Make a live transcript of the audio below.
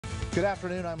Good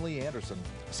afternoon, I'm Lee Anderson.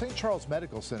 St. Charles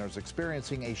Medical Center is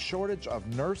experiencing a shortage of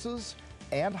nurses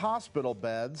and hospital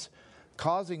beds,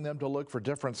 causing them to look for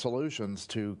different solutions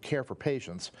to care for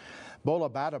patients. Bola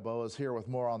Badabo is here with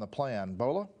more on the plan.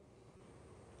 Bola?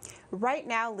 Right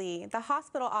now, Lee, the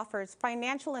hospital offers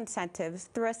financial incentives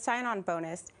through a sign-on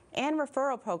bonus and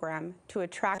referral program to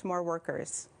attract more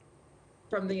workers.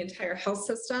 From the entire health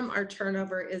system, our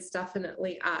turnover is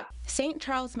definitely up. St.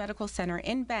 Charles Medical Center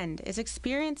in Bend is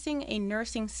experiencing a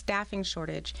nursing staffing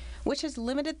shortage, which has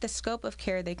limited the scope of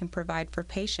care they can provide for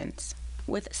patients.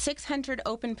 With 600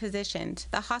 open positions,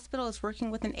 the hospital is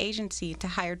working with an agency to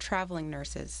hire traveling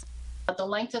nurses. The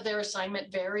length of their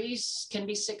assignment varies, can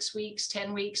be 6 weeks,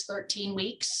 10 weeks, 13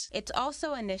 weeks. It's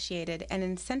also initiated an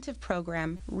incentive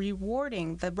program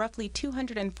rewarding the roughly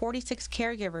 246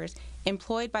 caregivers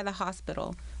employed by the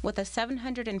hospital with a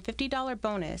 $750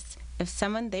 bonus if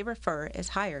someone they refer is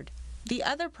hired. The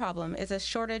other problem is a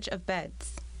shortage of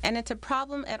beds, and it's a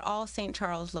problem at all St.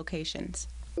 Charles locations.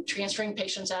 Transferring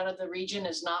patients out of the region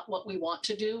is not what we want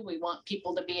to do. We want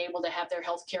people to be able to have their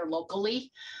health care locally.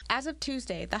 As of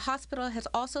Tuesday, the hospital has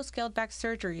also scaled back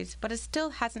surgeries, but it still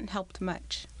hasn't helped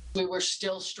much. We were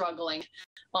still struggling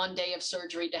on day of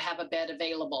surgery to have a bed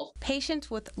available. Patients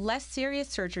with less serious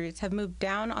surgeries have moved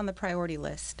down on the priority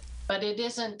list. But it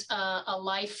isn't a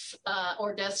life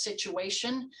or death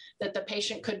situation that the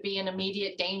patient could be in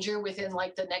immediate danger within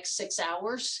like the next 6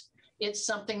 hours. It's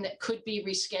something that could be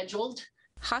rescheduled.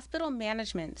 Hospital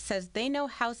management says they know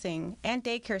housing and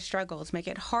daycare struggles make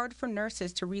it hard for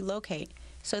nurses to relocate,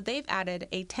 so they've added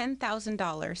a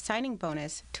 $10,000 signing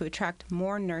bonus to attract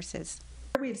more nurses.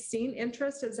 We've seen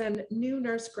interest is in new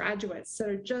nurse graduates that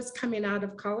are just coming out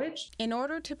of college. In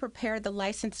order to prepare the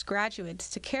licensed graduates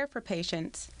to care for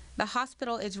patients, the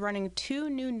hospital is running 2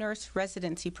 new nurse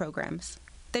residency programs.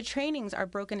 The trainings are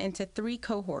broken into 3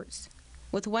 cohorts,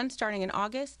 with one starting in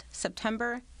August,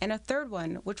 September, and a third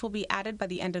one which will be added by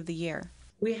the end of the year.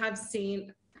 We have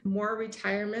seen more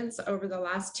retirements over the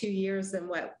last 2 years than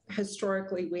what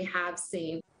historically we have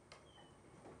seen.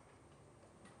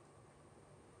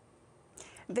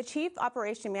 The Chief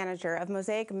Operation Manager of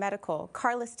Mosaic Medical,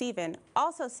 Carla Stephen,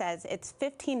 also says its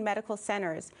 15 medical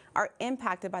centers are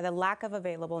impacted by the lack of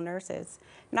available nurses.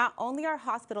 Not only are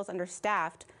hospitals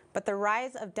understaffed, but the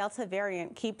rise of Delta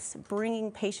variant keeps bringing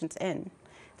patients in.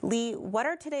 Lee, what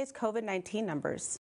are today's COVID-19 numbers?